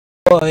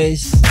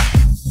boys.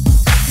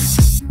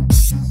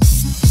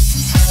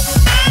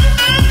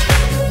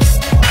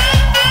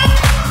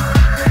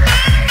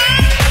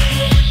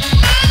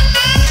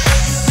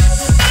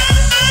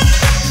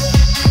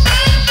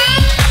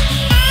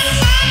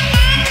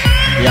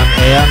 Yang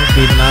Eyang,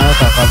 Final,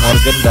 Kakak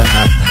Morgan dan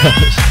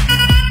Natas.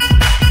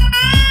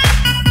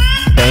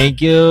 Thank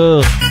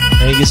you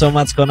so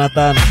much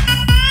Konatan.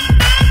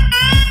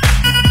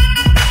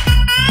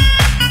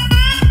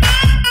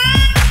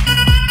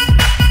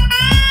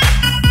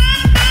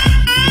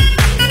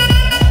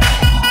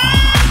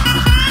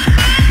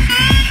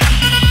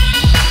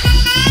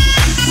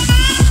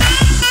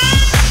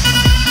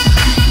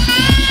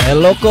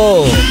 Hello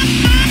ko.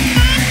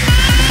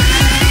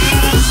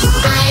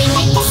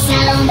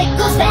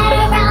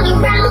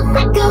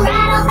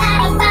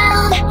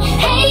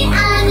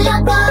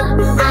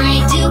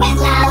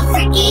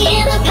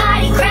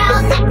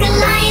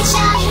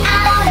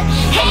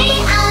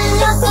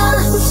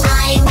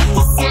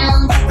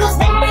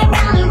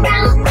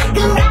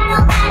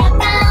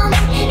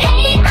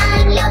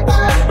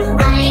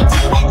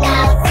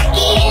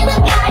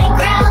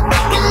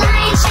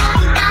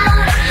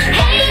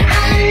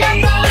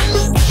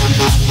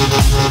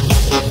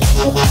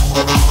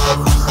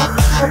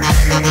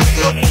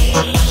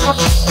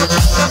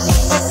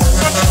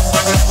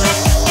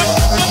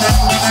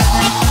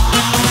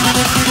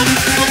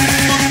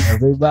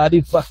 Everybody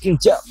fucking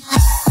jump.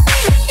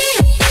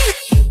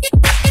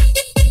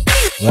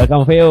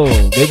 Welcome Veo,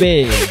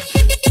 Bebe.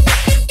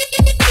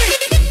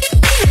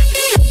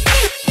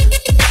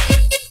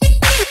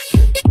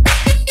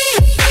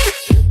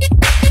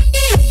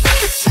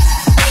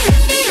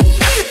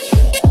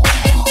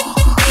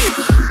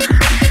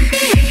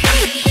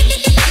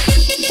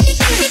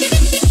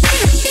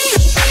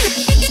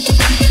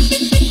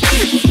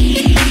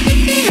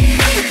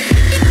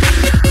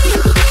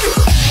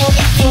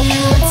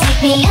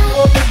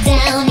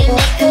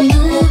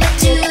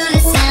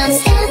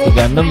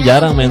 Gundam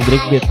jarang main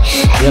breakbeat,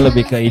 dia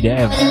lebih ke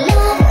IDM.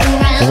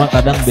 Cuma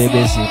kadang BB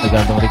sih,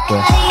 tergantung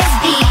request.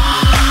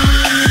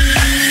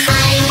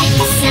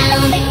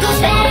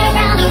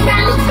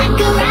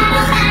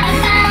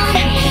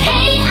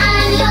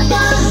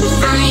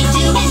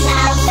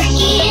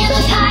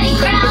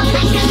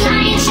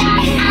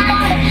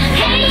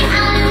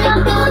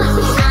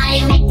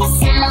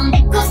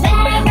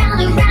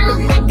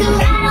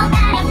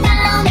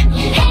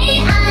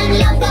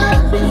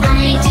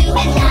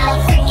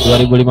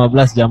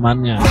 ...2015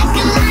 zamannya.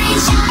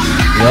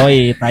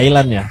 Yoi,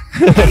 Thailand ya.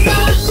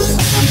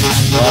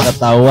 Wah,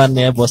 ketahuan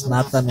ya bos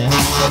Nathan ya.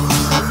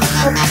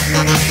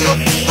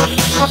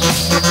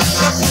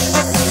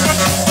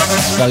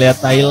 Suka lihat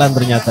Thailand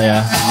ternyata ya.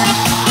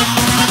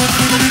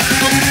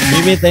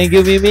 Mimi, thank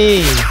you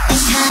Mimi.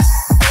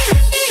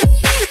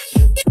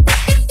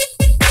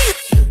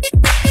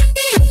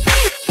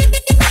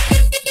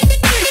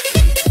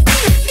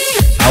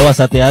 Awas,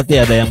 hati-hati,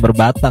 ada yang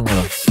berbatang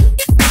loh.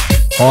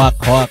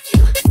 Hoak.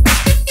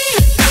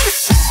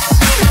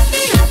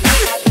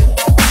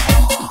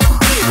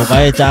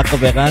 Mukanya cakep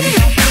ya kan.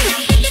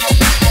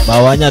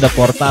 Bawahnya ada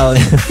portal.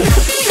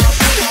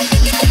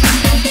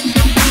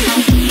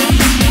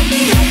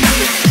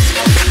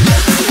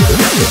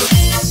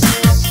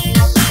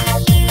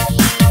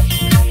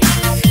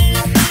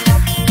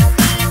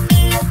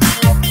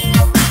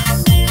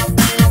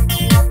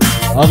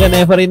 Oke,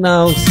 never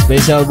enough.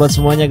 Spesial buat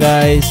semuanya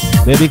guys.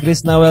 Baby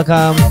Krishna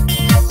welcome.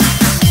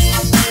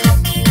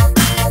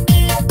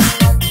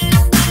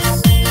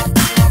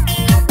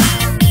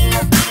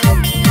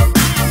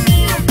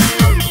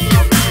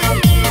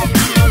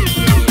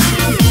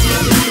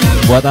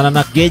 Buat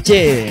anak-anak GC.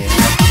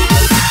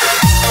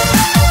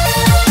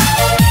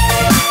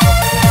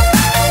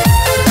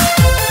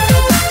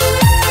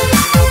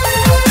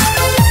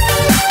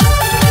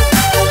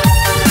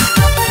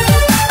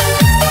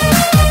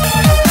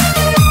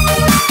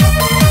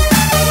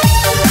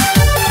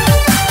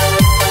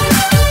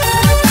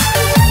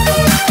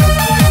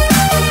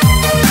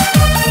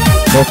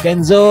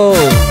 Kokenzo,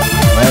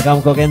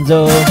 welcome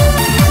Kokenzo.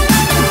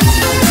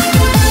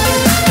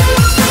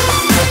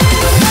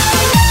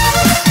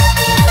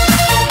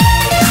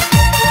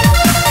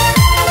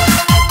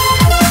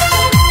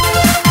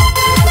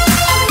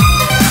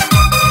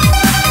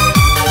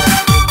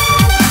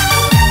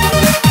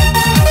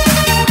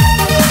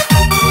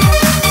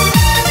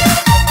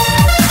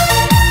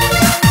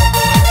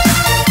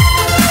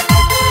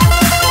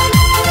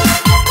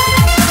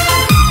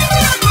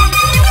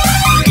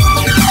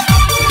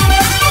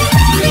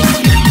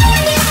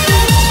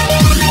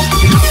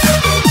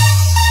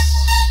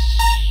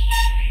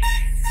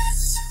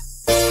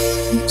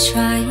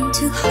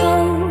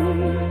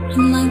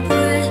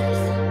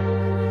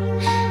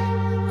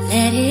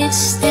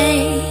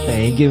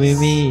 Thank you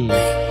Mimi.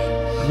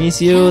 Miss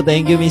you,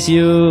 thank you, miss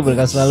you.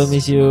 Berkah selalu,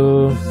 miss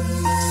you.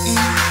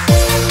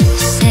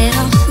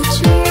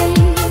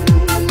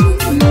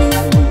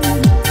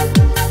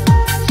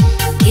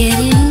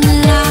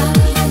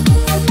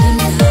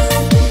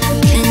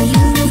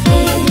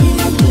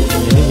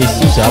 Ini miss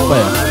you siapa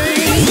ya?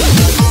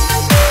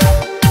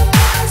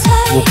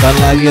 Bukan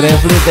lagi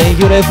Refli, thank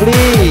you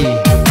Refli.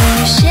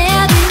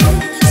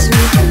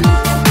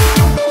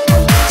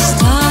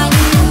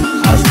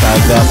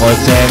 Astaga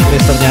Kocek,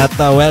 please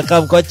ternyata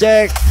welcome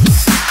Kocek.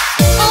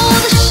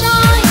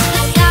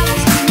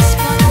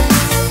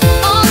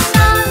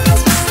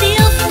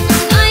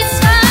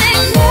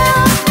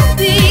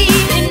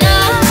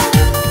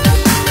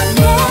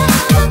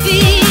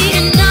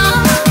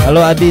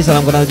 Halo Adi,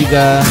 salam kenal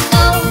juga.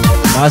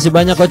 Makasih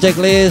banyak Kocek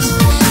list.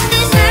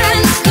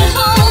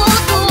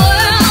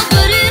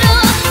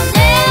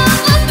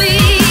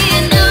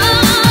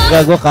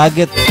 Enggak, gue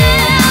kaget.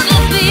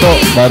 Kok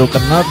baru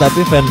kenal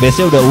tapi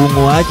fanbase-nya udah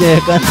ungu aja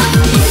ya kan.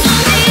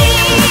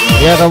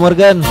 Iya Kak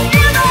Morgan.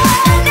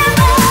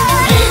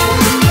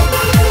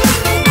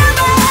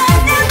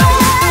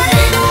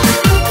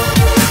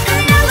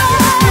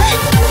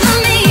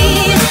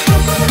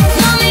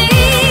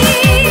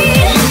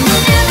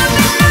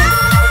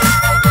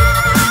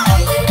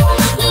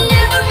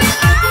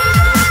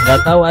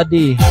 Gak tahu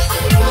Adi,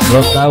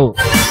 belum tahu.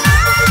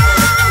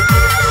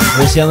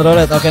 Russian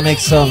Roulette, oke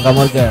next song Kak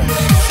Morgan.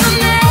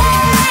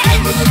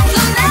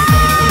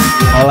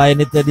 All I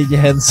need jadi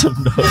handsome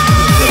dong.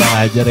 Kurang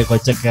ajar ya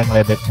Kocek yang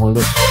ledek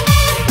mulu.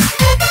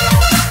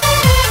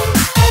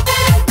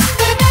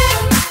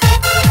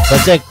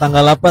 Kocek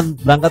tanggal 8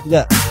 berangkat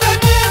gak?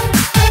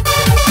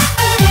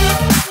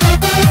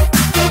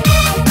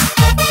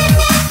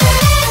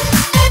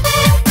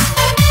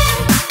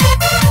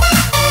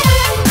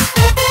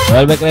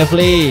 Welbeck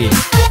Refli.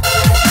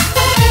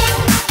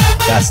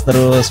 Gas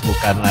terus,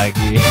 bukan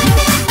lagi.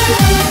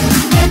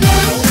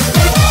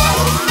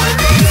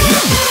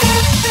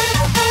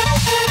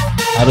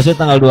 Harusnya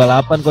tanggal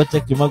 28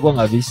 Kocek, cuma gua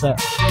nggak bisa.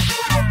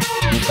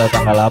 Minta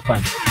tanggal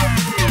 8.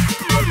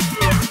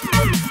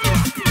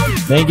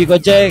 Thank you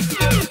Kocek.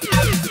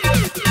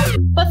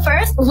 But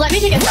first, let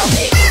me take a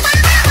selfie.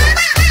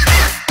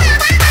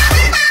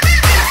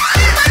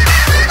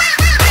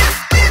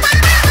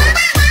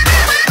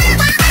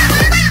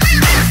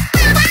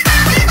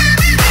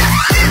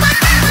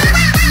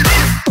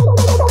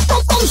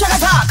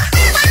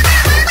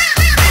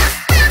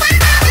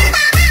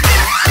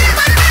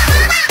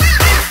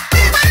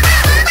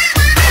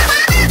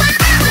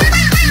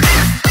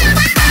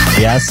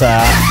 Biasa,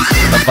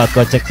 tempat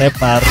Kocek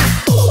tepar.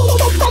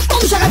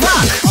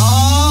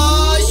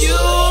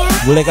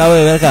 Bule KW,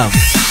 welcome.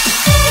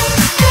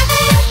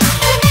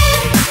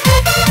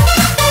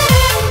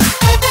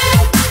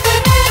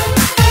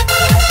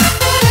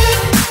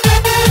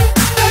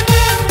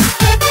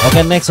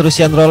 Oke, next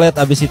Russian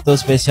Roulette, abis itu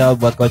spesial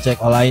buat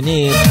Kocek All I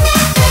Need.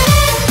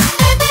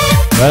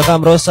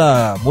 Welcome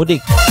Rosa,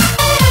 mudik.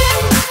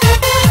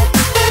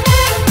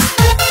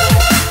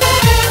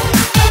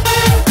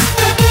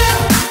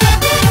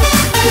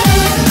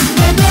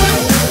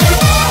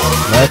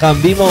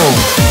 Welcome Bimo,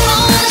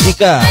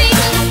 Sika.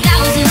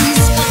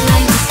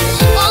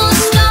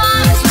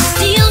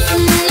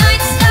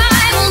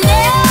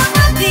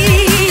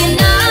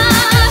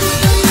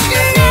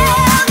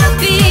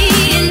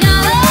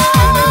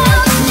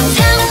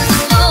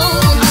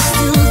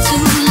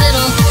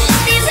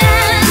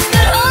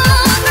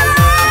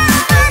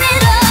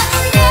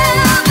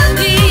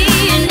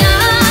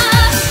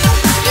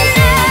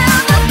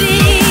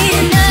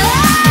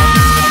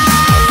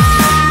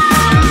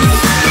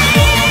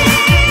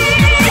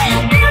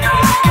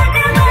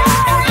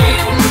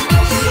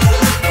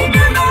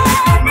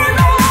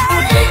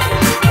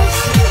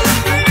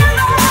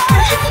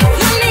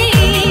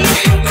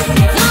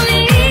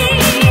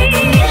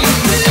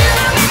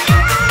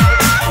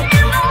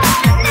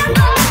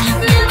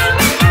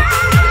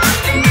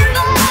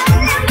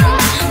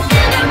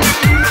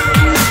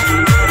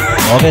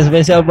 Oke,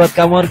 spesial buat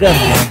Kak Morgan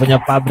yang punya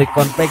pabrik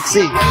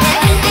konveksi.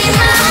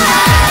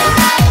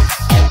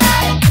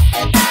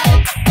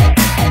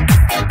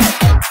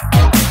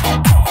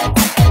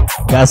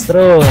 Gas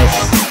terus.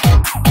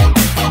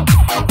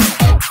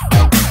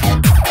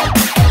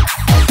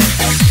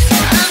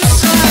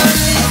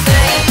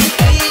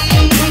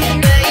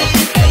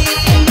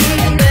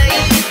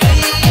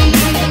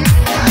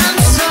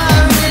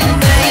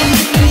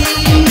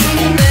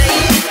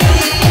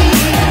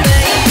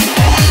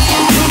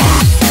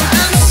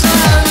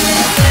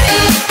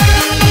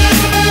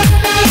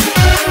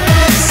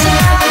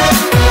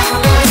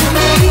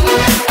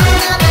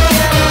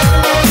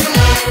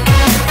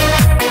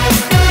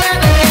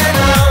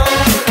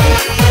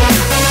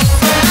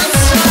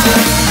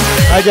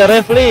 Aja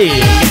Refli,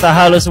 kita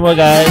halo semua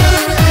guys.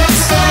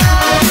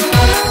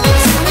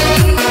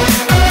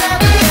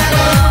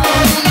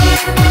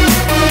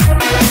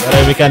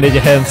 Remikan DJ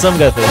handsome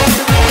gak tuh?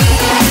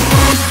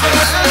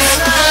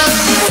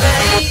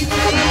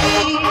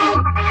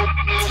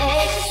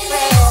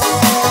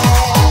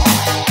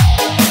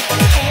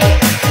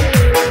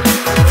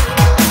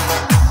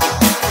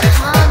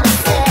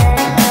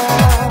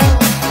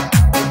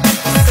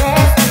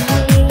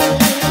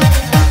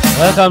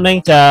 Welcome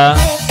Neng Cha.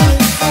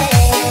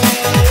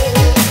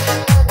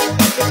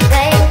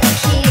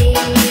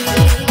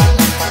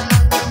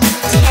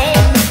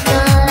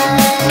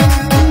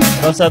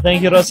 Rosa,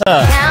 thank you Rosa.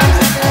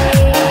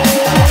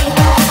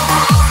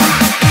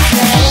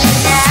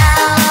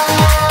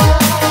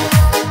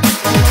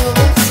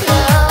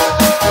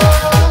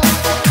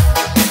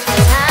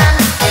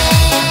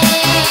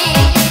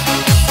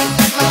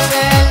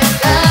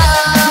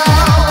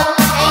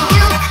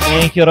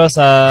 Thank you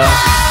Rosa.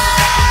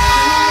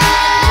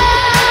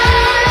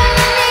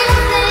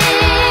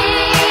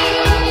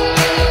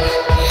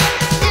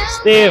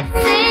 Steve.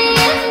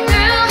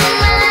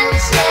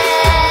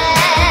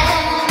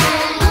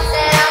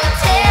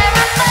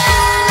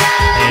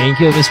 Thank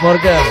you Miss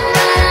Morgan.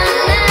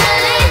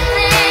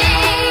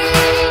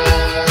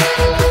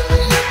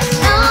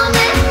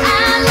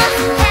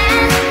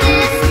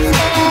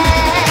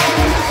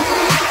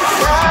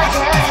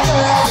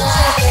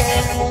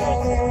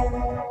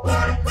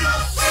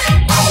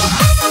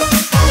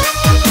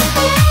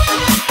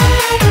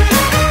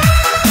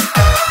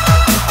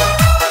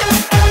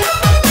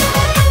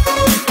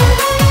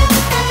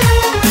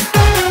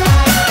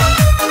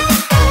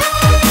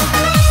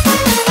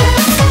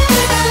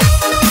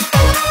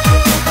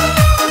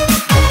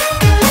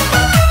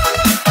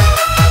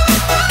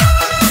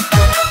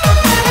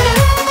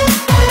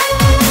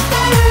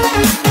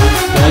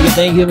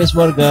 Thank you Miss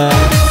Morgan.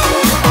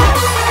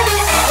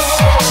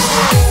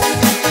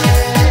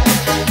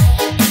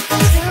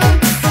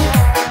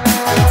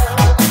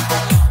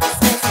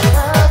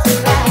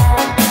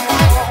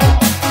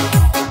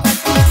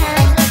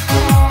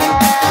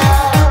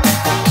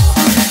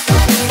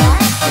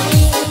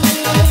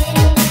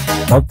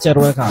 Top chair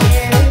welcome.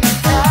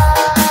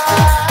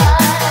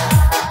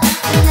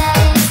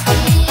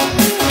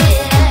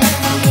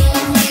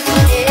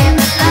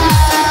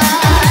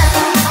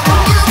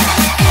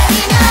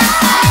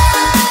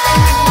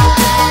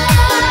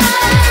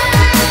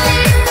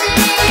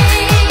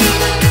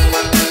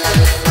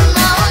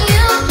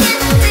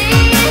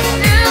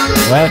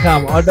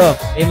 Welcome, Odok,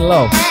 in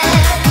love.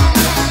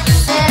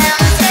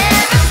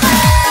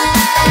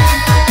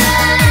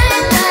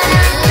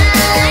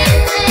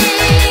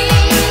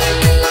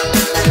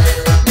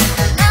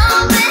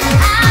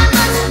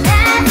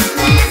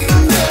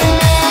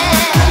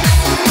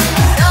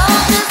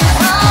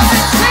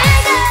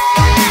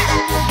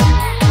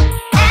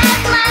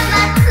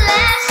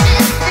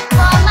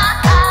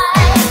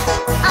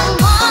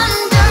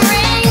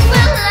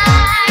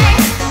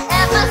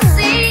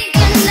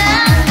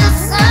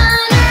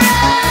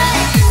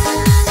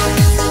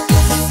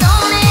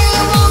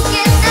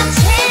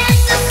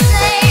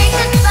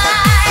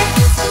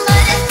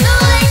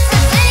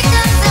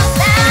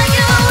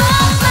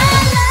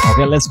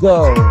 Okay, let's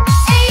go.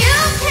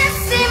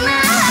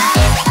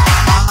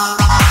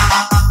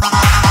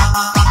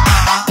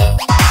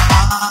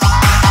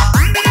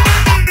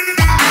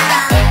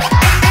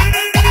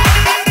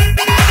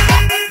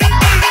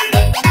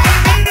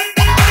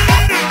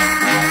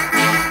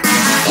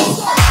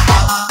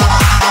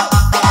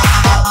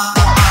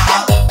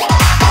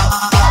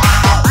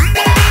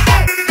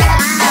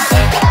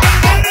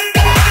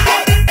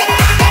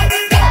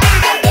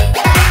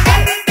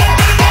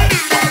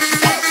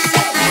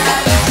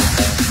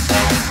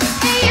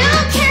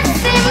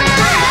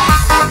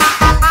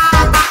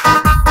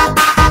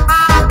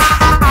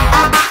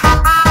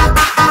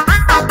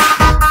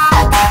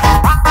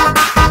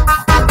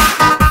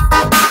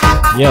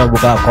 Ya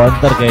buka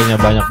counter kayaknya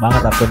banyak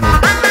banget akunnya.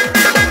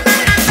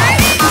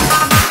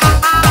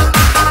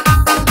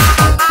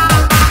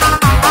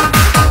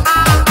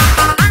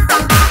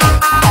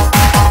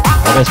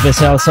 Ada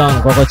special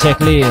song Coco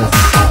Checklist.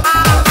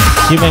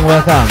 Cimeng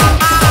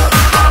welcome.